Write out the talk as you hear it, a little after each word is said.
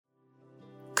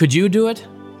Could you do it?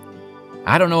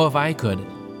 I don't know if I could.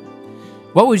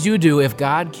 What would you do if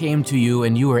God came to you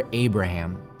and you were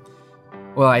Abraham?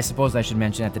 Well, I suppose I should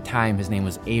mention at the time his name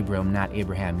was Abram, not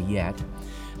Abraham yet.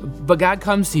 But God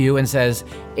comes to you and says,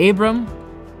 Abram,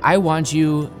 I want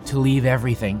you to leave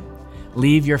everything.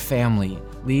 Leave your family,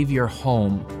 leave your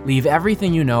home, leave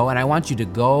everything you know, and I want you to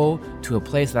go to a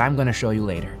place that I'm going to show you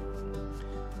later.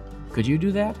 Could you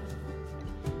do that?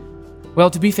 Well,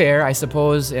 to be fair, I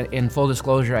suppose in full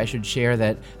disclosure, I should share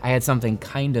that I had something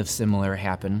kind of similar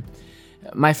happen.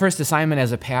 My first assignment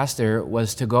as a pastor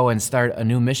was to go and start a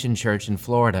new mission church in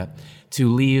Florida,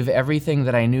 to leave everything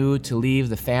that I knew, to leave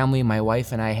the family my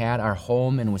wife and I had, our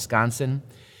home in Wisconsin.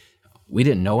 We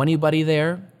didn't know anybody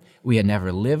there. We had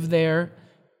never lived there.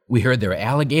 We heard there were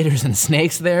alligators and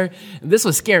snakes there. This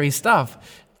was scary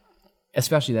stuff,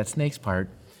 especially that snakes part.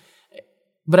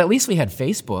 But at least we had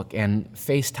Facebook and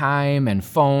FaceTime and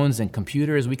phones and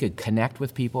computers. We could connect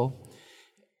with people.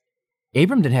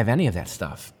 Abram didn't have any of that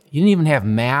stuff. He didn't even have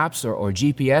maps or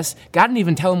GPS. God didn't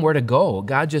even tell him where to go.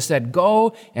 God just said,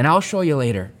 go, and I'll show you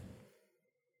later.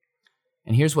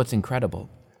 And here's what's incredible.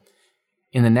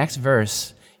 In the next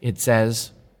verse, it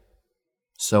says,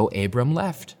 so Abram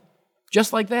left.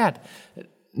 Just like that.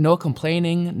 No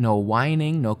complaining, no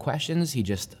whining, no questions. He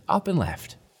just up and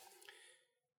left.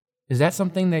 Is that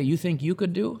something that you think you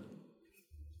could do?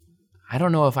 I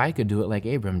don't know if I could do it like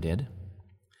Abram did.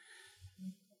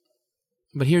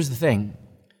 But here's the thing.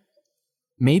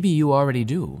 Maybe you already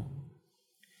do.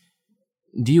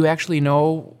 Do you actually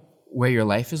know where your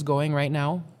life is going right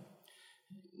now?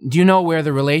 Do you know where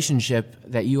the relationship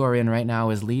that you are in right now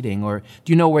is leading? Or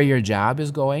do you know where your job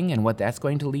is going and what that's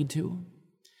going to lead to?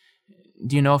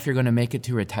 Do you know if you're going to make it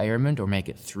to retirement or make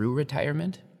it through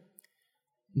retirement?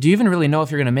 Do you even really know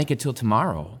if you're going to make it till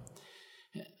tomorrow?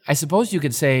 I suppose you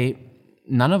could say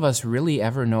none of us really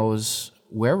ever knows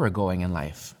where we're going in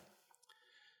life.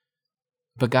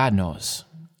 But God knows,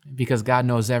 because God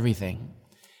knows everything,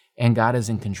 and God is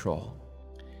in control.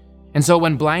 And so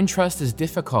when blind trust is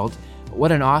difficult,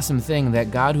 what an awesome thing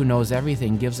that God, who knows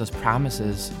everything, gives us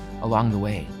promises along the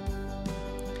way.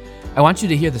 I want you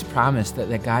to hear this promise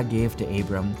that God gave to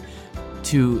Abram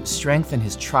to strengthen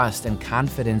his trust and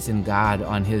confidence in God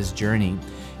on his journey.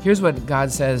 Here's what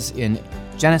God says in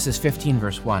Genesis 15,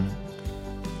 verse 1.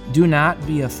 Do not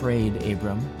be afraid,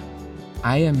 Abram.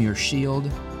 I am your shield,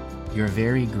 your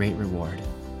very great reward.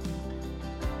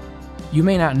 You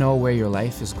may not know where your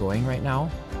life is going right now,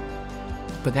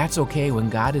 but that's okay when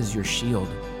God is your shield,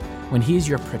 when He's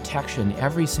your protection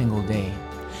every single day,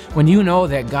 when you know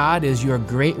that God is your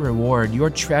great reward, your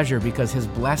treasure, because His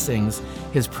blessings,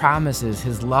 His promises,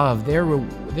 His love, they're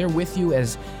with you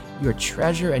as your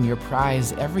treasure and your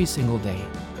prize every single day.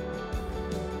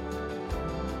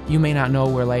 You may not know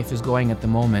where life is going at the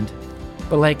moment,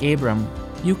 but like Abram,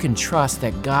 you can trust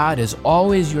that God is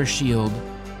always your shield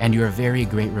and your very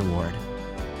great reward.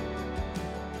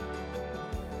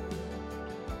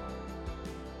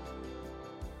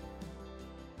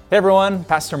 Hey everyone,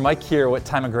 Pastor Mike here with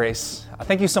Time of Grace.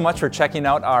 Thank you so much for checking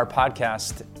out our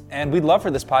podcast, and we'd love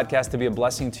for this podcast to be a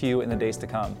blessing to you in the days to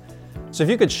come. So if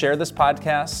you could share this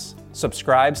podcast,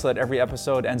 subscribe so that every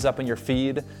episode ends up in your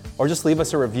feed, or just leave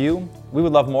us a review, we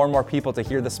would love more and more people to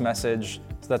hear this message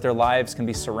so that their lives can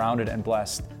be surrounded and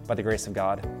blessed by the grace of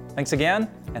God. Thanks again,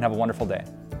 and have a wonderful day.